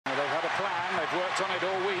worked on it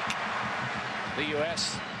all week. The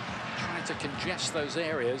US trying to congest those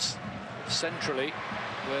areas centrally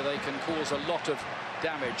where they can cause a lot of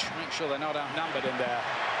damage. Make sure they're not outnumbered in there.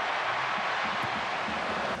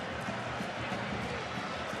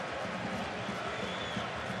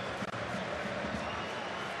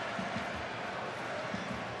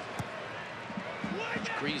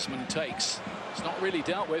 Griezmann takes. It's not really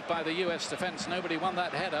dealt with by the US defence. Nobody won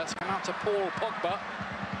that header. It's come out to Paul Pogba.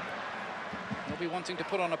 He'll be wanting to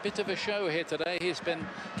put on a bit of a show here today. He's been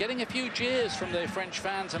getting a few jeers from the French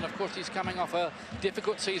fans, and of course he's coming off a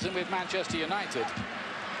difficult season with Manchester United.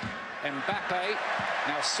 Mbappe,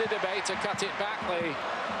 now Sidibe to cut it back. The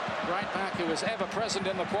right back who was ever present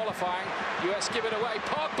in the qualifying. US give it away.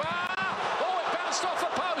 Pogba! Oh, it bounced off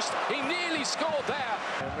the post. He nearly scored there.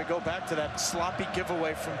 And we go back to that sloppy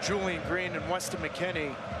giveaway from Julian Green and Weston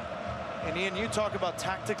McKennie. And Ian, you talk about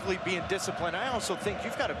tactically being disciplined. I also think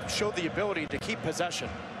you've got to show the ability to keep possession.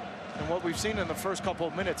 And what we've seen in the first couple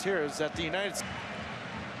of minutes here is that the United States...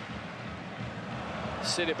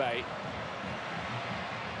 Sidibe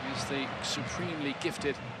is the supremely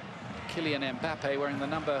gifted Kylian Mbappe wearing the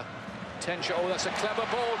number 10 shirt. Oh, that's a clever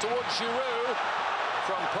ball towards Giroud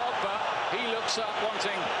from Pogba. He looks up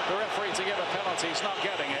wanting the referee to give a penalty. He's not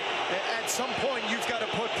getting it. At some point, you've got to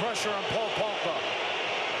put pressure on Paul Pogba.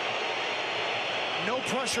 No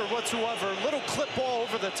pressure whatsoever. Little clip ball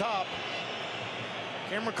over the top.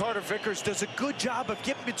 Cameron Carter-Vickers does a good job of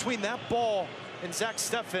getting between that ball and Zack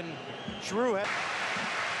Steffen. Giroud.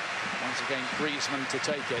 Once again, Griezmann to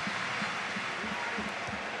take it.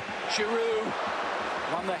 Giroud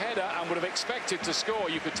won the header and would have expected to score.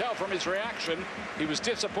 You could tell from his reaction he was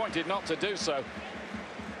disappointed not to do so.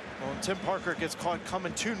 Well, Tim Parker gets caught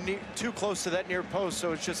coming too close to that near post,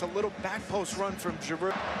 so it's just a little back post run from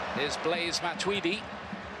Giroud. Here's Blaise Matuidi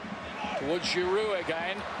towards Giroud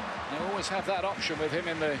again. They always have that option with him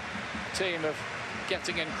in the team of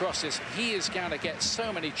getting in crosses. He is going to get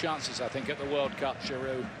so many chances, I think, at the World Cup,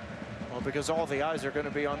 Giroud. Well, because all the eyes are going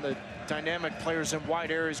to be on the dynamic players in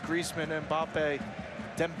wide areas. Griezmann, Mbappe,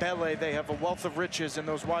 Dembele, they have a wealth of riches in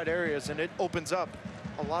those wide areas, and it opens up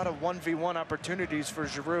a lot of 1v1 opportunities for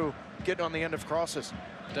Giroud getting on the end of crosses.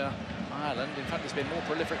 Ireland, in fact, has been more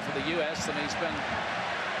prolific for the US than he's been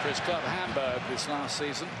for his club Hamburg this last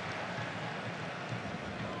season.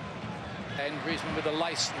 And Griezmann with a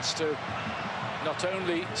license to not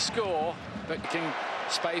only score, but making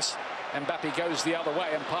space. Mbappe goes the other way,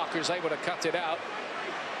 and Parker is able to cut it out.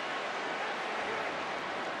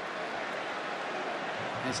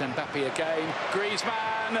 There's Mbappe again.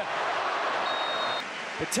 Griezmann!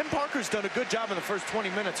 But Tim Parker's done a good job in the first 20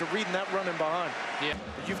 minutes of reading that running behind. Yeah.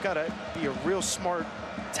 But you've got to be a real smart,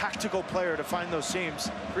 tactical player to find those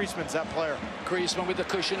seams. Griezmann's that player. Griezmann with the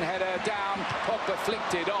cushion header down. Pogba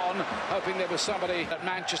flicked it on, hoping there was somebody at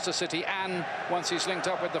Manchester City, and once he's linked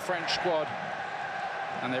up with the French squad.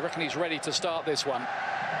 And they reckon he's ready to start this one.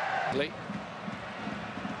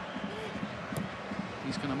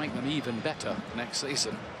 He's going to make them even better next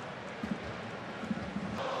season.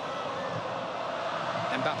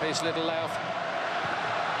 Mbappe's little layoff.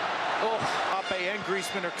 Oh, Mbappe and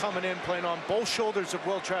Griezmann are coming in, playing on both shoulders of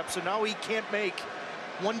Will Trapp, so now he can't make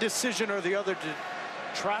one decision or the other to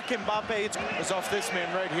track Mbappe. It's off this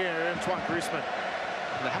man right here, Antoine Griezmann.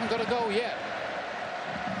 They haven't got a goal yet.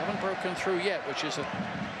 Haven't broken through yet, which is a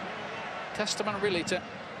testament really to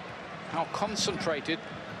how concentrated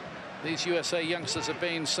these USA youngsters have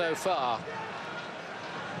been so far.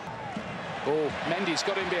 Oh, Mendy's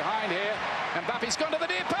got him behind here. Mbappe's gone to the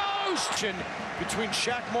near post! Between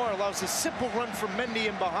Shaq Moore allows a simple run from Mendy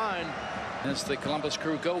in behind. There's the Columbus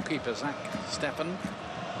Crew goalkeeper, Zack Steffen,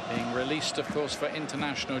 being released, of course, for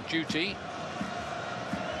international duty.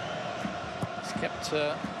 He's kept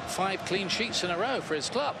 5 clean sheets in a row for his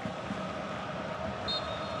club.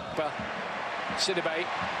 But Sidibe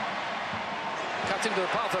cut into the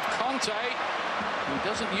path of Conte, who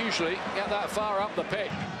doesn't usually get that far up the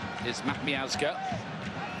pitch. Is Matt Miazga.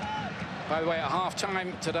 By the way, at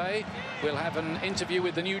half-time today, we'll have an interview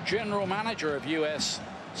with the new general manager of US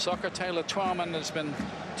Soccer. Taylor Twellman has been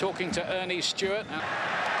talking to Ernie Stewart.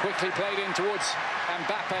 Quickly played in towards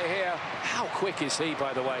Mbappe here. How quick is he,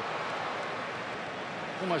 by the way?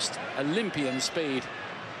 Almost Olympian speed.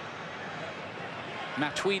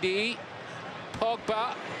 Matuidi,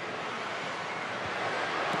 Pogba.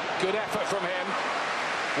 Good effort from him.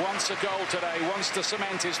 Wants a goal today, wants to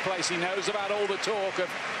cement his place. He knows about all the talk of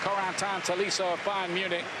Corentin Tolisso of Bayern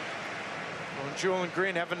Munich. Well, Julian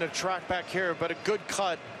Green having to track back here, but a good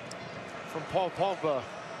cut from Paul Pogba.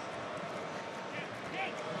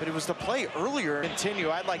 But it was the play earlier. Continue.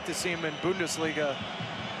 I'd like to see him in Bundesliga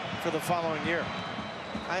for the following year.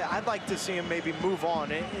 I'd like to see him maybe move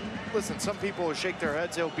on. And listen, some people will shake their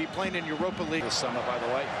heads. He'll be playing in Europa League this summer, by the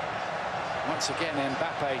way. Once again,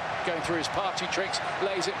 Mbappe going through his party tricks,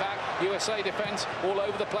 lays it back. USA defense all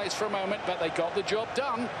over the place for a moment, but they got the job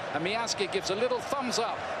done. And Miazga gives a little thumbs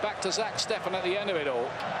up back to Zack Steffen at the end of it all.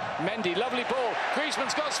 Mendy, lovely ball.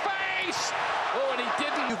 Griezmann's got space. Oh, and he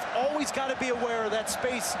didn't. You've always got to be aware of that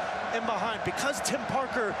space in behind. Because Tim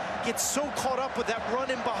Parker gets so caught up with that run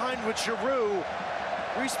in behind with Giroud,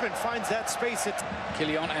 Griezmann finds that space. It's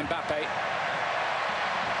Kylian Mbappe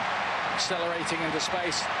accelerating into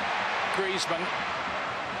space. Griezmann.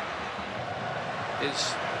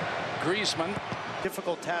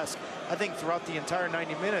 Difficult task, I think, throughout the entire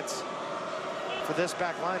 90 minutes for this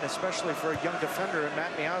back line, especially for a young defender in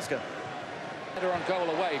Matt Miazga. Header on goal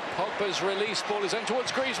away. Pogba's release ball is in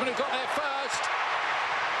towards Griezmann, who got there first.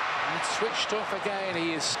 And switched off again.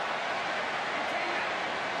 He is.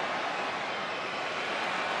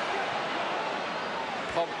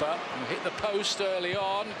 Pogba, who hit the post early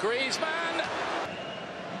on. Griezmann.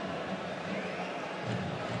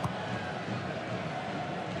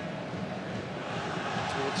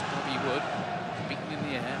 Towards Bobby Wood, beaten in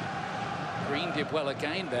the air. Green did well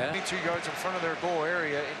again there. 22 yards in front of their goal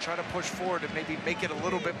area and try to push forward and maybe make it a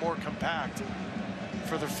little bit more compact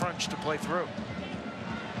for the French to play through.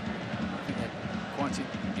 I think they're quite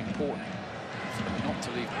important for them not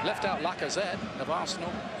to leave. Left out Lacazette of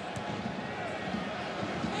Arsenal.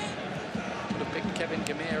 Could have picked Kevin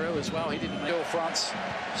Gamero as well. He didn't make France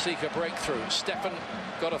seek a breakthrough. Steffen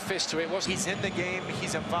got a fist to it. He's in the game.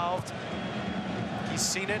 He's involved. He's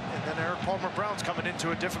seen it, and then Eric Palmer-Brown's coming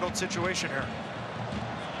into a difficult situation here.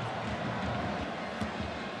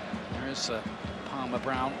 There's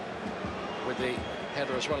Palmer-Brown with the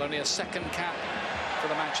header as well. Only a second cap for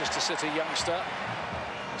the Manchester City youngster.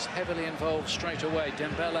 He's heavily involved straight away.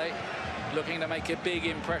 Dembele looking to make a big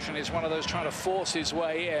impression. He's one of those trying to force his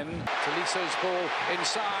way in. Toliso's ball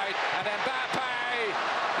inside, and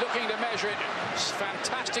Mbappe looking to measure it.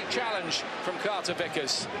 Fantastic challenge from Carter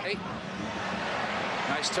Vickers.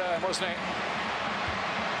 Nice turn, wasn't it?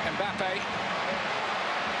 Mbappe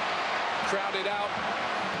crowded out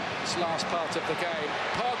this last part of the game.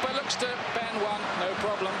 Pogba looks to bend one, no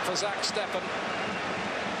problem for Zack Steffen.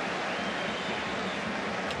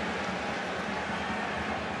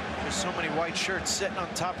 There's so many white shirts sitting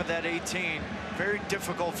on top of that 18. Very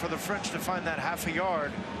difficult for the French to find that half a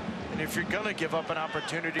yard. And if you're going to give up an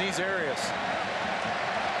opportunity in these areas.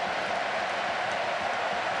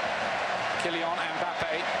 Kylian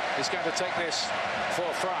Mbappe is going to take this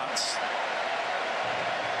for France.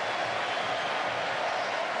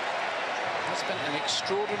 It's been an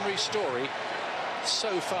extraordinary story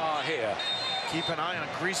so far here. Keep an eye on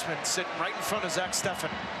Griezmann sitting right in front of Zack Steffen.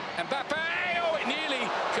 Mbappe, oh, it nearly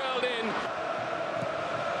curled in.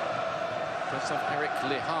 Does have Eric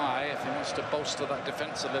Lihai if he wants to bolster that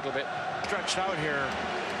defense a little bit. Stretched out here.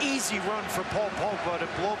 Easy run for Paul Pogba to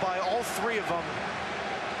blow by all three of them.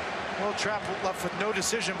 Well, Trapp left with no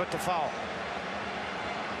decision but to foul.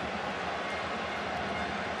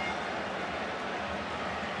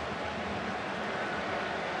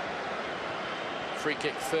 Free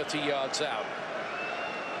kick 30 yards out.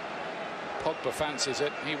 Pogba fancies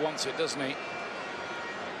it. He wants it, doesn't he?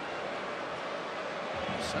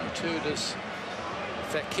 So too does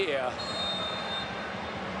Fekir.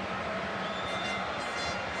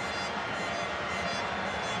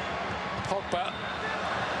 Pogba.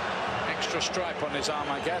 Extra stripe on his arm,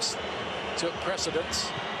 I guess. Took precedence.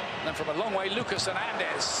 And then from a long way, Lucas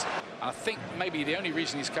Hernandez. I think maybe the only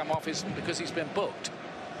reason he's come off is because he's been booked.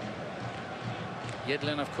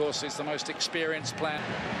 Yedlin, of course, is the most experienced player.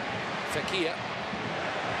 Fekir.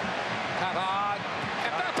 Pavard.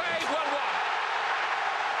 Mbappe, 1-1.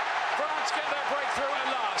 France get their breakthrough at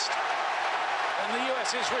last. And the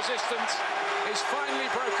US's resistance is finally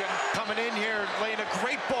broken. Coming in here, laying a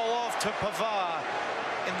great ball off to Pavard.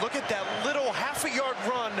 And look at that little half-a-yard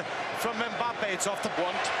run from Mbappe. It's off the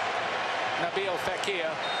want Nabil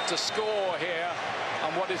Fekir to score here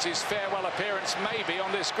on what is his farewell appearance maybe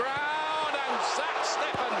on this ground, and Zack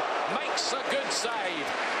Steffen makes a good save.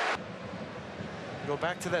 Go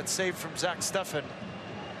back to that save from Zack Steffen.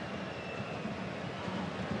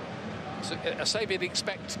 So a save he'd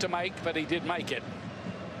expect to make, but he did make it.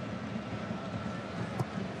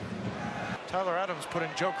 Tyler Adams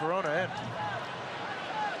putting Joe Corona in.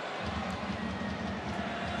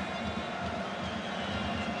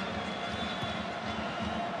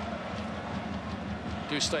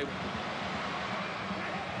 Do stay.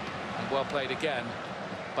 Well played again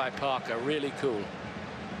by Parker. Really cool.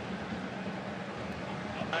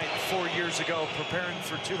 4 years ago, preparing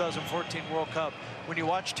for 2014 World Cup, when you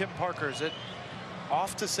watch Tim Parker, is it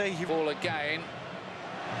off to say he... Ball again.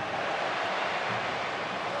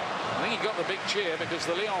 I think he got the big cheer because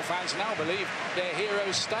the Lyon fans now believe their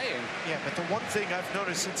hero's staying. Yeah, but the one thing I've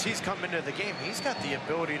noticed since he's come into the game, he's got the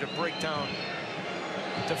ability to break down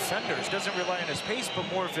defenders. Doesn't rely on his pace, but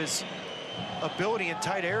more of his ability in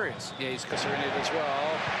tight areas. Yeah, he's got her in it as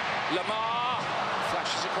well. Lamar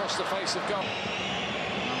flashes across the face of goal.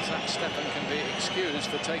 Well, Zack Steffen can be excused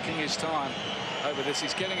for taking his time over this.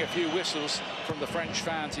 He's getting a few whistles from the French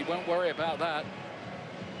fans. He won't worry about that.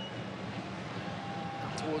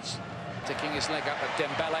 Towards ticking his leg up, but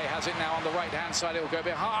Dembele has it now on the right-hand side. It will go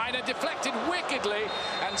behind and deflected wickedly,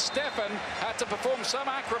 and Steffen had to perform some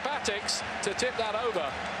acrobatics to tip that over.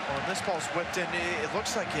 Well, this ball's whipped in. It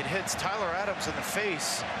looks like it hits Tyler Adams in the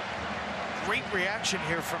face. Great reaction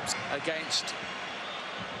here from... Against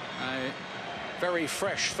a very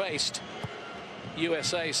fresh-faced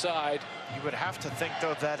USA side. You would have to think,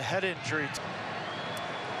 though, that head injury...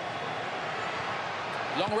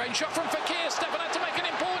 Long-range shot from Fekir. Steffen had to make an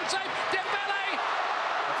important save. Dembele!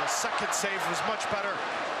 The second save was much better.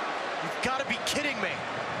 You've got to be kidding me.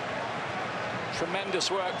 Tremendous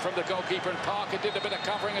work from the goalkeeper, and Parker did a bit of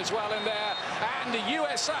covering as well in there. And the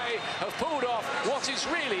USA have pulled off what is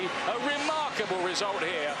really a remarkable result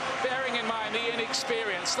here, bearing in mind the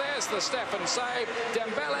inexperience. There's the Steffen save.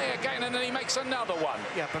 Dembele again, and then he makes another one.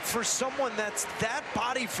 Yeah, but for someone that's that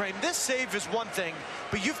body frame, this save is one thing,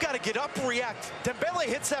 but you've got to get up and react. Dembele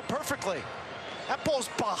hits that perfectly. That ball's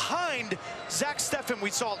behind Zack Steffen. We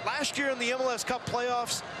saw it last year in the MLS Cup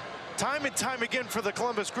playoffs. Time and time again for the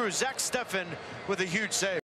Columbus Crew. Zack Steffen with a huge save.